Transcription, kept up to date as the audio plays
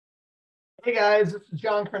Hey guys, this is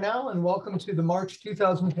John Carnell and welcome to the March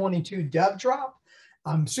 2022 DevDrop.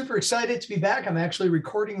 I'm super excited to be back. I'm actually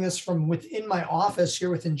recording this from within my office here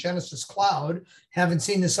within Genesys Cloud. Haven't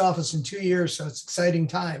seen this office in 2 years, so it's exciting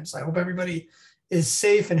times. I hope everybody is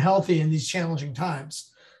safe and healthy in these challenging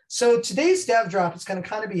times. So today's DevDrop is going to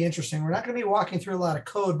kind of be interesting. We're not going to be walking through a lot of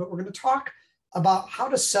code, but we're going to talk about how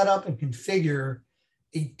to set up and configure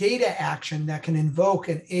a data action that can invoke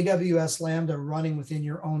an AWS Lambda running within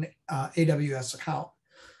your own AWS account.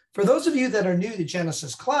 For those of you that are new to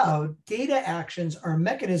Genesys Cloud, data actions are a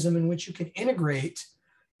mechanism in which you can integrate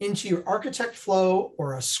into your architect flow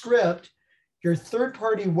or a script, your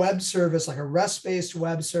third-party web service, like a REST-based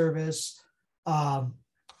web service,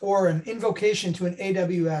 or an invocation to an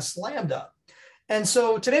AWS Lambda. And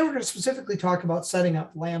so today we're going to specifically talk about setting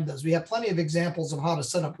up Lambdas. We have plenty of examples of how to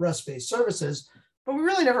set up REST-based services, but we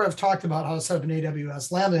really never have talked about how to set up an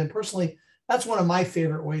AWS Lambda. And personally, that's one of my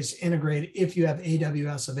favorite ways to integrate if you have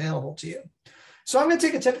AWS available to you. So I'm going to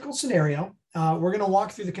take a typical scenario. We're going to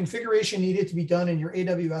walk through the configuration needed to be done in your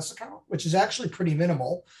AWS account, which is actually pretty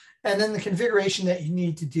minimal, and then the configuration that you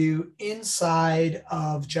need to do inside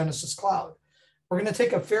of Genesys Cloud. We're going to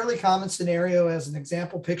take a fairly common scenario as an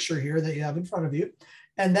example picture here that you have in front of you,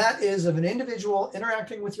 and that is of an individual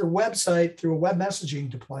interacting with your website through a web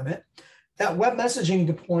messaging deployment. That web messaging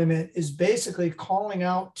deployment is basically calling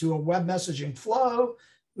out to a web messaging flow,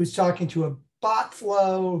 who's talking to a bot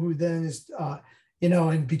flow, who then is,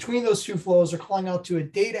 and between those two flows are calling out to a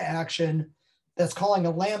data action that's calling a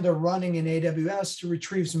Lambda running in AWS to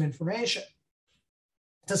retrieve some information.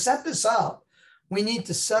 To set this up, we need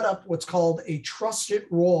to set up what's called a trusted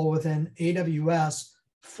role within AWS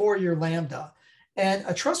for your Lambda. And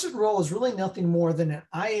a trusted role is really nothing more than an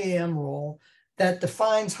IAM role that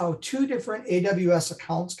defines how two different AWS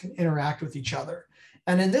accounts can interact with each other.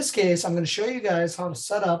 And in this case, I'm going to show you guys how to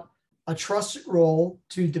set up a trusted role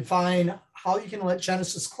to define how you can let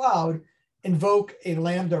Genesys Cloud invoke a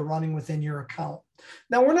Lambda running within your account.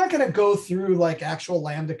 Now, we're not going to go through like actual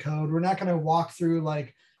Lambda code. We're not going to walk through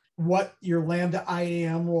like what your Lambda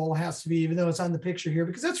IAM role has to be, even though it's on the picture here,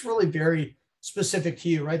 because that's really very specific to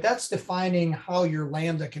you, right? That's defining how your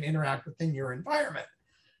Lambda can interact within your environment.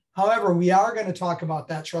 However, we are going to talk about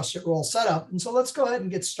that trusted role setup. And so let's go ahead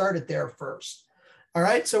and get started there first. All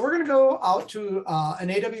right, so we're going to go out to an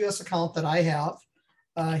AWS account that I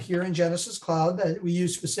have here in Genesys Cloud that we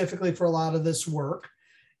use specifically for a lot of this work.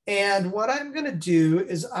 And what I'm going to do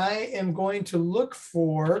is I am going to look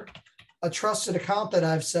for a trusted account that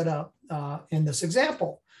I've set up in this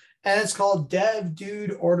example. And it's called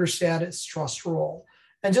DevDrop Order Status Trust Role.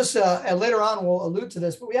 And just later on, we'll allude to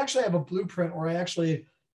this, but we actually have a blueprint where I actually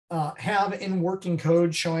have in working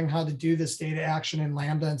code showing how to do this data action in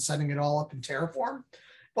Lambda and setting it all up in Terraform.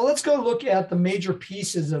 But let's go look at the major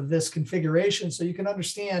pieces of this configuration so you can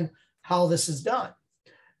understand how this is done.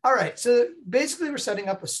 All right, so basically we're setting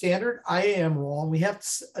up a standard IAM role, and we have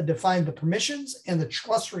to define the permissions and the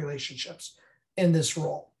trust relationships in this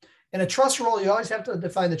role. In a trust role, you always have to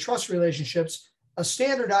define the trust relationships. A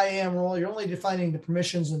standard IAM role, you're only defining the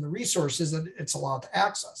permissions and the resources that it's allowed to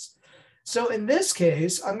access. So in this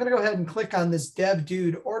case, I'm going to go ahead and click on this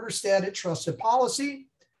DevDrop Order Status Trusted Policy.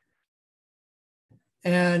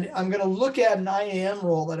 And I'm going to look at an IAM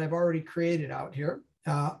role that I've already created out here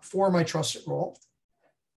for my trusted role.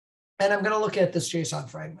 And I'm going to look at this JSON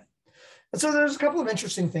fragment. And so there's a couple of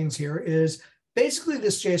interesting things here is basically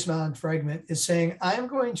this JSON fragment is saying I'm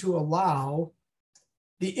going to allow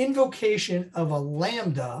the invocation of a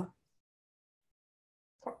Lambda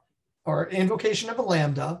or invocation of a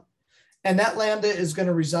Lambda. And that Lambda is going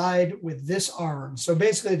to reside with this ARN. So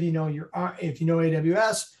basically, if you know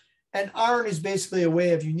AWS, an ARN is basically a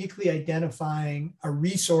way of uniquely identifying a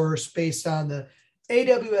resource based on the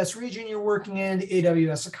AWS region you're working in, the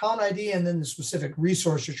AWS account ID, and then the specific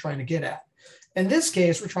resource you're trying to get at. In this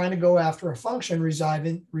case, we're trying to go after a function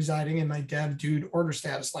residing in my DevDrop Order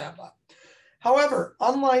Status Lambda. However,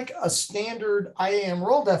 unlike a standard IAM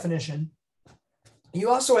role definition,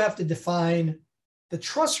 you also have to define the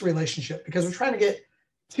trust relationship because we're trying to get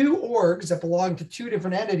two orgs that belong to two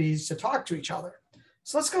different entities to talk to each other.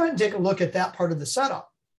 So let's go ahead and take a look at that part of the setup.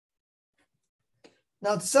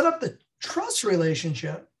 Now, to set up the trust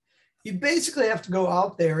relationship, you basically have to go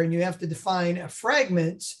out there and you have to define a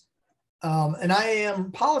fragment, an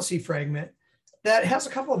IAM policy fragment that has a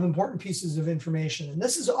couple of important pieces of information. And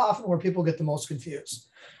this is often where people get the most confused.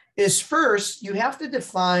 Is first, you have to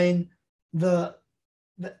define the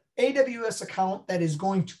AWS account that is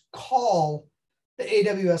going to call the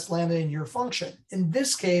AWS Lambda in your function. In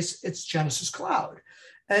this case, it's Genesys Cloud.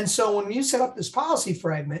 And so when you set up this policy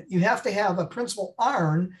fragment, you have to have a principal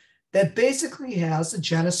ARN that basically has the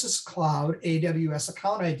Genesys Cloud AWS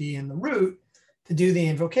account ID in the root to do the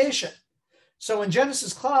invocation. So when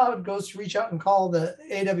Genesys Cloud goes to reach out and call the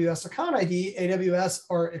AWS account ID,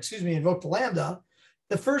 invoke the Lambda,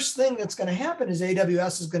 the first thing that's going to happen is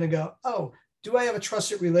AWS is going to go, oh, do I have a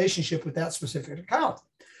trusted relationship with that specific account?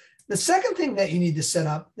 The second thing that you need to set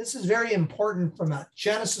up, this is very important from a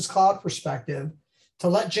Genesys Cloud perspective, to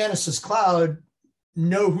let Genesys Cloud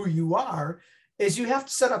know who you are, is you have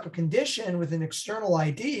to set up a condition with an external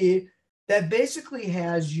ID that basically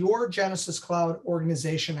has your Genesys Cloud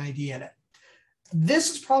organization ID in it.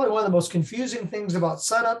 This is probably one of the most confusing things about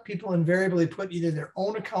setup. People invariably put either their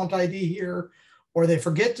own account ID here, or they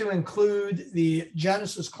forget to include the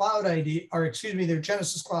Genesys Cloud ID, or their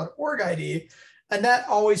Genesys Cloud org ID, and that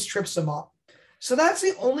always trips them up. So that's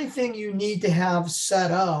the only thing you need to have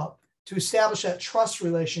set up to establish that trust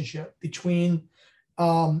relationship between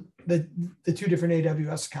the two different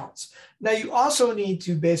AWS accounts. Now, you also need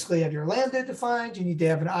to basically have your Lambda defined. You need to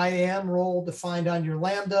have an IAM role defined on your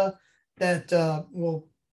Lambda that will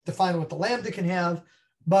define what the Lambda can have.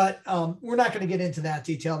 But we're not going to get into that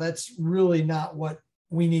detail. That's really not what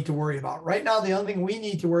we need to worry about. Right now, the only thing we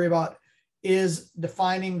need to worry about is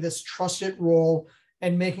defining this trusted role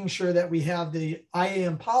and making sure that we have the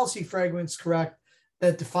IAM policy fragments correct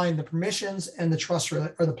that define the permissions and the trust,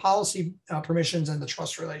 or the policy permissions and the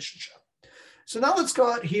trust relationship. So now let's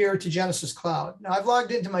go out here to Genesys Cloud. Now I've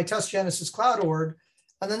logged into my test Genesys Cloud org,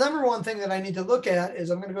 and the number one thing that I need to look at is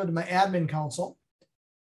I'm going to go to my admin console.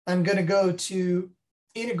 I'm going to go to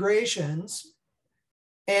integrations.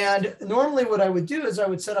 And normally what I would do is I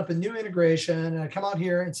would set up a new integration, and I come out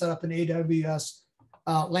here and set up an AWS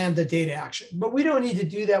Lambda data action. But we don't need to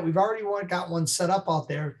do that. We've already got one set up out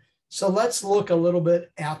there. So let's look a little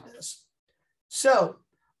bit at this. So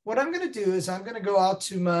what I'm going to do is I'm going to go out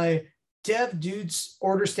to my DevDudes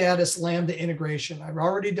order status Lambda integration. I've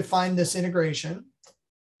already defined this integration.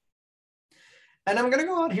 And I'm going to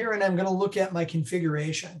go out here and I'm going to look at my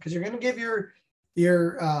configuration, because you're going to give your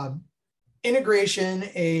integration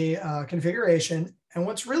a configuration. And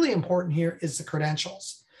what's really important here is the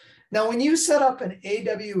credentials. Now, when you set up an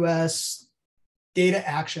AWS data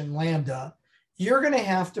action Lambda, you're going to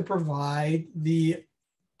have to provide the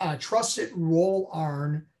trusted role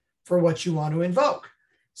ARN for what you want to invoke.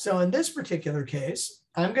 So in this particular case,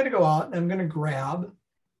 I'm going to go out and I'm going to grab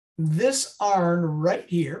this ARN right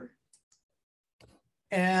here.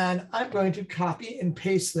 And I'm going to copy and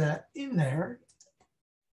paste that in there.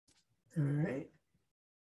 All right.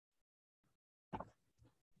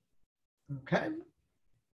 Okay.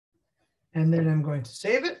 And then I'm going to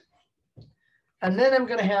save it. And then I'm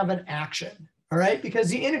going to have an action. All right, because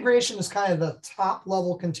the integration is kind of the top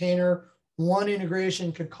level container. One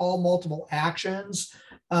integration could call multiple actions.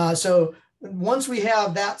 So once we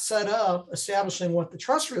have that set up, establishing what the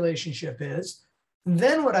trust relationship is,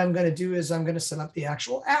 then what I'm going to do is I'm going to set up the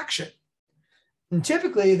actual action. And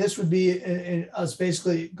typically this would be us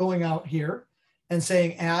basically going out here and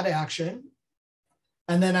saying add action.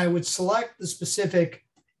 And then I would select the specific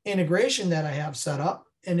integration that I have set up.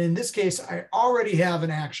 And in this case, I already have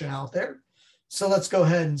an action out there. So let's go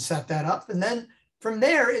ahead and set that up. And then from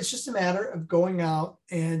there, it's just a matter of going out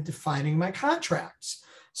and defining my contracts.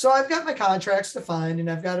 So I've got my contracts defined, and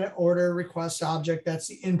I've got an order request object. That's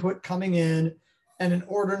the input coming in, and an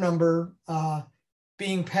order number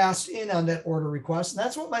being passed in on that order request. And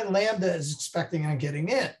that's what my Lambda is expecting on getting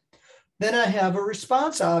in. Then I have a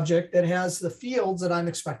response object that has the fields that I'm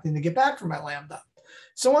expecting to get back from my Lambda.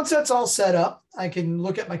 So once that's all set up, I can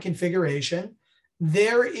look at my configuration.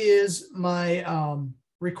 There is my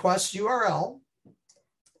request URL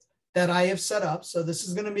that I have set up. So this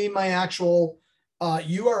is going to be my actual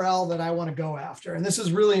URL that I want to go after. And this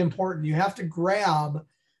is really important. You have to grab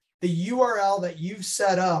the URL that you've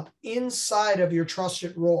set up inside of your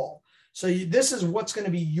trusted role. So this is what's going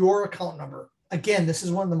to be your account number. Again, this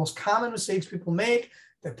is one of the most common mistakes people make.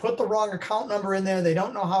 They put the wrong account number in there. They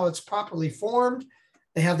don't know how it's properly formed.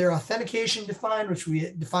 They have their authentication defined, which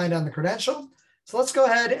we defined on the credential. So let's go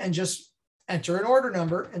ahead and just enter an order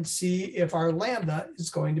number and see if our Lambda is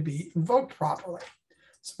going to be invoked properly.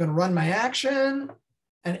 So I'm going to run my action,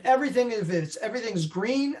 and everything, if everything's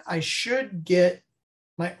green, I should get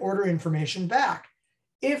my order information back.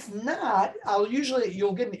 If not,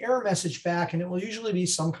 you'll get an error message back, and it will usually be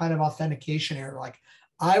some kind of authentication error, like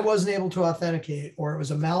I wasn't able to authenticate, or it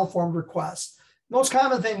was a malformed request. Most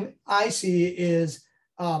common thing I see is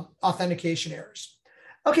authentication errors.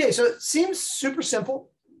 Okay, so it seems super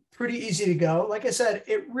simple, pretty easy to go. Like I said,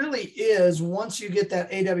 it really is once you get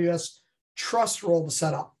that AWS Trust Role to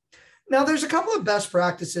set up. Now, there's a couple of best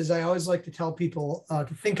practices I always like to tell people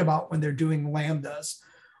to think about when they're doing Lambdas.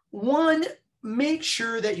 One, make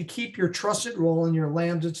sure that you keep your trusted role in your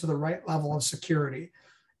Lambda to the right level of security.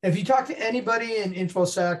 If you talk to anybody in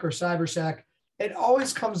InfoSec or CyberSec, it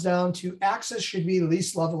always comes down to access should be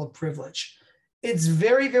least level of privilege. It's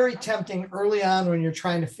very, very tempting early on when you're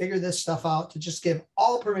trying to figure this stuff out to just give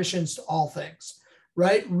all permissions to all things,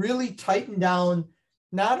 right? Really tighten down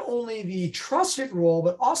not only the trusted role,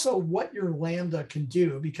 but also what your Lambda can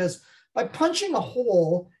do. Because by punching a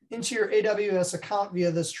hole into your AWS account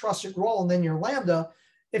via this trusted role and then your Lambda,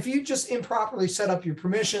 if you just improperly set up your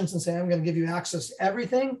permissions and say, I'm going to give you access to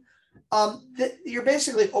everything, you're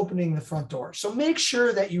basically opening the front door. So make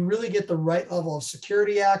sure that you really get the right level of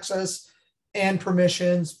security access and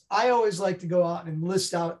permissions. I always like to go out and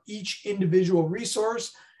list out each individual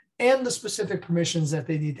resource and the specific permissions that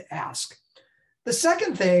they need to ask. The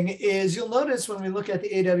second thing is you'll notice when we look at the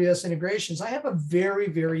AWS integrations, I have a very,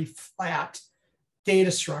 very flat data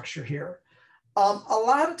structure here. A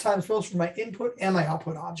lot of times, both for my input and my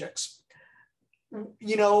output objects.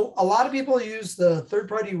 You know, a lot of people use the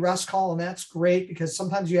third-party REST call, and that's great because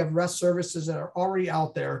sometimes you have REST services that are already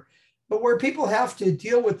out there. But where people have to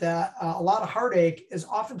deal with that, a lot of heartache is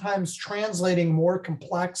oftentimes translating more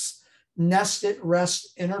complex nested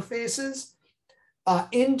REST interfaces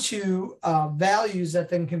into values that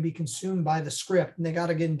then can be consumed by the script. And they got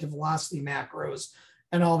to get into velocity macros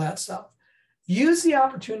and all that stuff. Use the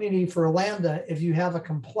opportunity for a Lambda if you have a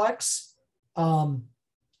complex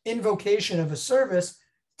invocation of a service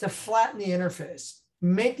to flatten the interface.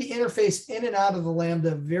 Make the interface in and out of the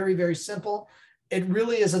Lambda very, very simple. It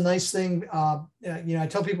really is a nice thing. I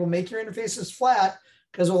tell people make your interfaces flat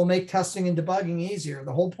because it will make testing and debugging easier.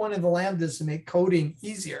 The whole point of the Lambda is to make coding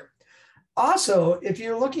easier. Also, if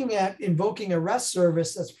you're looking at invoking a REST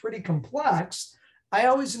service that's pretty complex, I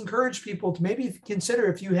always encourage people to maybe consider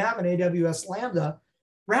if you have an AWS Lambda,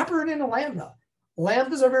 wrap it in a Lambda.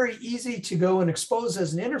 Lambdas are very easy to go and expose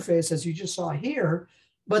as an interface, as you just saw here,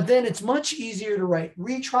 but then it's much easier to write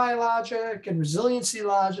retry logic and resiliency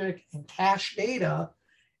logic and cache data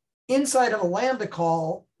inside of a Lambda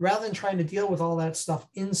call rather than trying to deal with all that stuff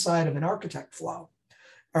inside of an architect flow.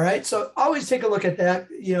 All right, so always take a look at that.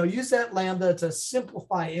 Use that Lambda to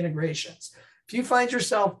simplify integrations. If you find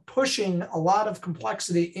yourself pushing a lot of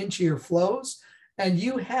complexity into your flows and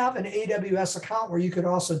you have an AWS account where you could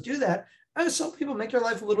also do that, I would tell people make your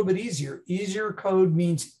life a little bit easier. Easier code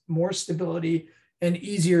means more stability and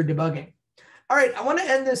easier debugging. All right, I want to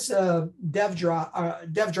end this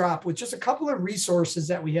DevDrop with just a couple of resources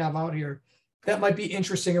that we have out here that might be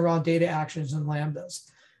interesting around data actions and Lambdas.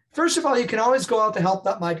 First of all, you can always go out to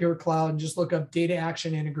help.mypurcloud and just look up data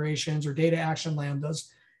action integrations or data action Lambdas.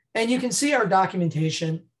 And you can see our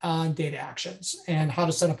documentation on data actions and how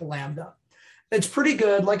to set up a Lambda. It's pretty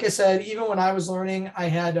good. Like I said, even when I was learning, I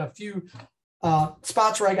had a few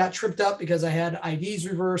spots where I got tripped up because I had IDs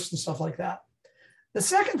reversed and stuff like that. The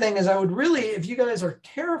second thing is I would really, if you guys are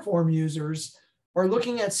Terraform users or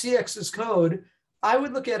looking at CX's code, I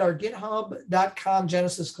would look at our github.com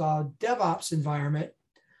Genesys Cloud DevOps environment,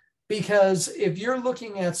 because if you're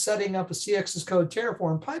looking at setting up a CX's code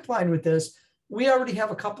Terraform pipeline with this, we already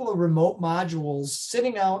have a couple of remote modules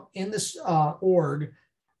sitting out in this GitHub org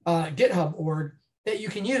that you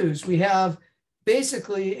can use. We have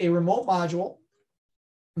basically a remote module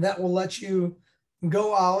that will let you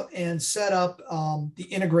go out and set up the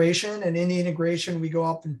integration. And in the integration, we go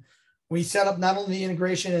up and we set up not only the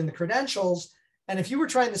integration and the credentials. And if you were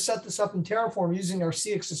trying to set this up in Terraform using our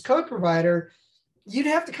CX's code provider, you'd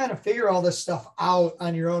have to kind of figure all this stuff out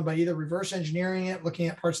on your own by either reverse engineering it, looking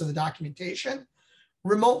at parts of the documentation.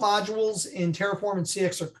 Remote modules in Terraform and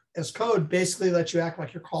CX's code basically let you act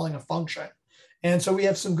like you're calling a function. And so we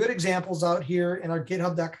have some good examples out here in our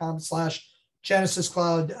github.com/Genesys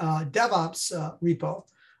Cloud DevOps repo.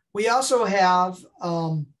 We also have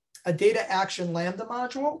a data action Lambda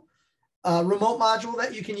module, remote module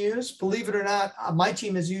that you can use. Believe it or not, my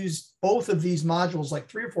team has used both of these modules like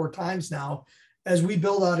 3 or 4 times now as we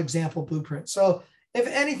build out example blueprints. So if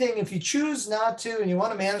anything, if you choose not to and you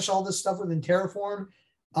want to manage all this stuff within Terraform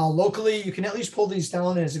locally, you can at least pull these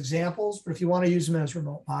down as examples. But if you want to use them as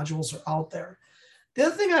remote modules, are out there. The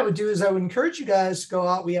other thing I would do is I would encourage you guys to go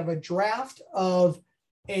out. We have a draft of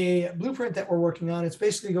a blueprint that we're working on. It's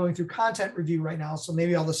basically going through content review right now. So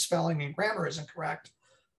maybe all the spelling and grammar isn't correct.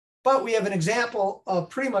 But we have an example of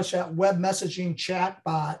pretty much that web messaging chat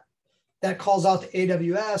bot that calls out to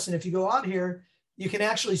AWS. And if you go out here, you can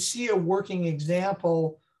actually see a working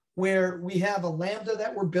example where we have a Lambda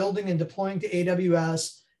that we're building and deploying to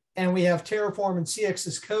AWS, and we have Terraform and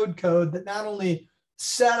CX's code that not only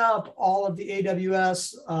set up all of the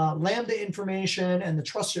AWS Lambda information and the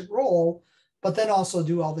trusted role, but then also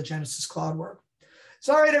do all the Genesys Cloud work.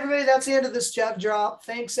 So, all right, everybody, that's the end of this DevDrop.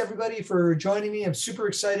 Thanks, everybody, for joining me. I'm super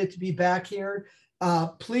excited to be back here.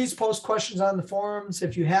 Please post questions on the forums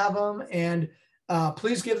if you have them, and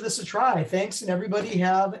please give this a try. Thanks, and everybody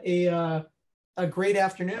have a great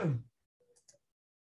afternoon.